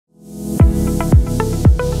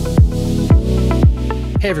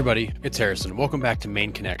Hey everybody, it's Harrison. Welcome back to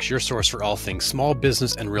Maine Connects, your source for all things small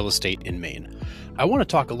business and real estate in Maine. I want to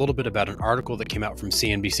talk a little bit about an article that came out from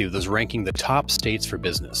CNBC that was ranking the top states for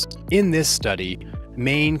business. In this study,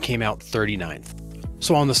 Maine came out 39th.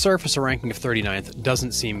 So on the surface, a ranking of 39th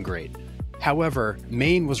doesn't seem great. However,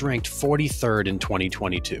 Maine was ranked 43rd in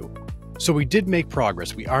 2022. So we did make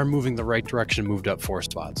progress. We are moving the right direction, moved up 4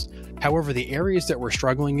 spots. However, the areas that we're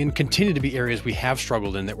struggling in continue to be areas we have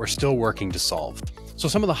struggled in that we're still working to solve. So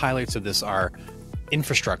some of the highlights of this are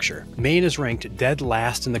infrastructure. Maine is ranked dead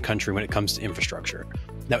last in the country when it comes to infrastructure.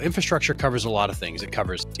 Now, infrastructure covers a lot of things. It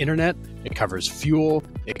covers internet, it covers fuel,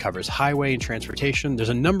 it covers highway and transportation. There's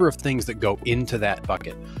a number of things that go into that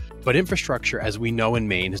bucket. But infrastructure, as we know in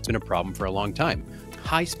Maine, has been a problem for a long time.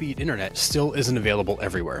 High-speed internet still isn't available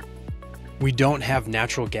everywhere. We don't have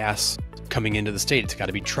natural gas coming into the state. It's got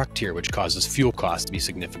to be trucked here, which causes fuel costs to be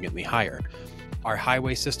significantly higher. Our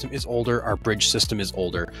highway system is older. Our bridge system is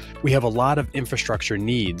older. We have a lot of infrastructure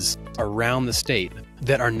needs around the state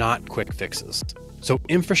that are not quick fixes. So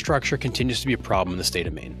infrastructure continues to be a problem in the state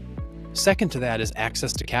of Maine. Second to that is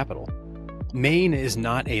access to capital. Maine is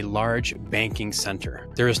not a large banking center.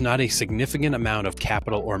 There is not a significant amount of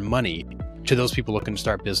capital or money to those people looking to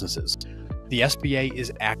start businesses. The SBA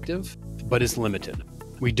is active, but is limited.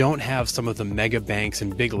 We don't have some of the mega banks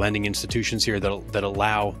and big lending institutions here that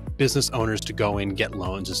allow business owners to go in, get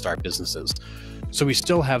loans, and start businesses. So we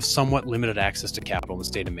still have somewhat limited access to capital in the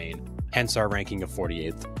state of Maine, hence our ranking of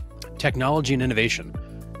 48th. Technology and innovation.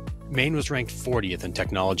 Maine was ranked 40th in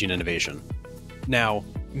technology and innovation. Now,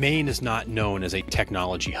 Maine is not known as a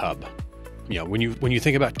technology hub. You know, when you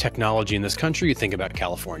think about technology in this country, you think about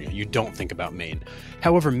California. You don't think about Maine.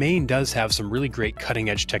 However, Maine does have some really great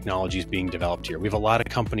cutting-edge technologies being developed here. We have a lot of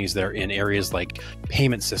companies that are in areas like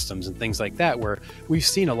payment systems and things like that, where we've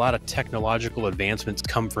seen a lot of technological advancements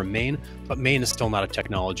come from Maine, but Maine is still not a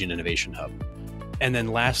technology and innovation hub. And then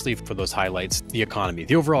lastly, for those highlights, the economy.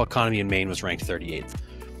 The overall economy in Maine was ranked 38th.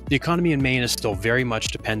 The economy in Maine is still very much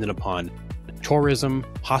dependent upon tourism,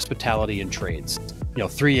 hospitality, and trades. You know,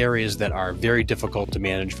 3 areas that are very difficult to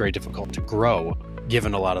manage, very difficult to grow,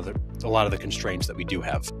 given a lot of the constraints that we do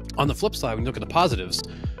have. On the flip side, we can look at the positives.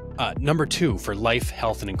 Number 2 for life,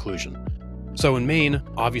 health, and inclusion. So in Maine,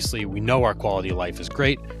 obviously, we know our quality of life is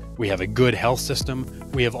great. We have a good health system.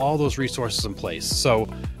 We have all those resources in place. So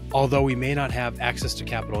although we may not have access to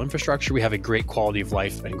capital infrastructure, we have a great quality of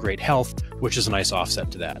life and great health, which is a nice offset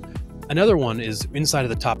to that. Another one is inside of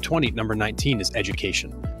the top 20, number 19 is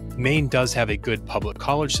education. Maine does have a good public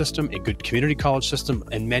college system, a good community college system,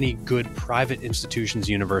 and many good private institutions,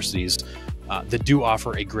 universities that do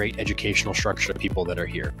offer a great educational structure to people that are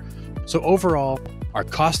here. So overall, our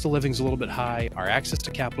cost of living is a little bit high, our access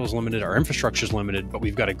to capital is limited, our infrastructure is limited, but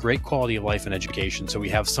we've got a great quality of life and education, so we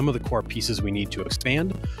have some of the core pieces we need to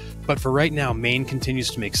expand. But for right now, Maine continues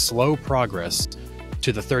to make slow progress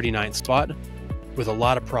to the 39th spot, with a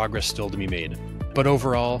lot of progress still to be made. But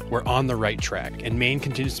overall, we're on the right track, and Maine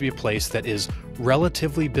continues to be a place that is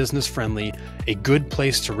relatively business-friendly, a good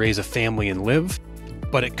place to raise a family and live,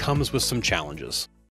 but it comes with some challenges.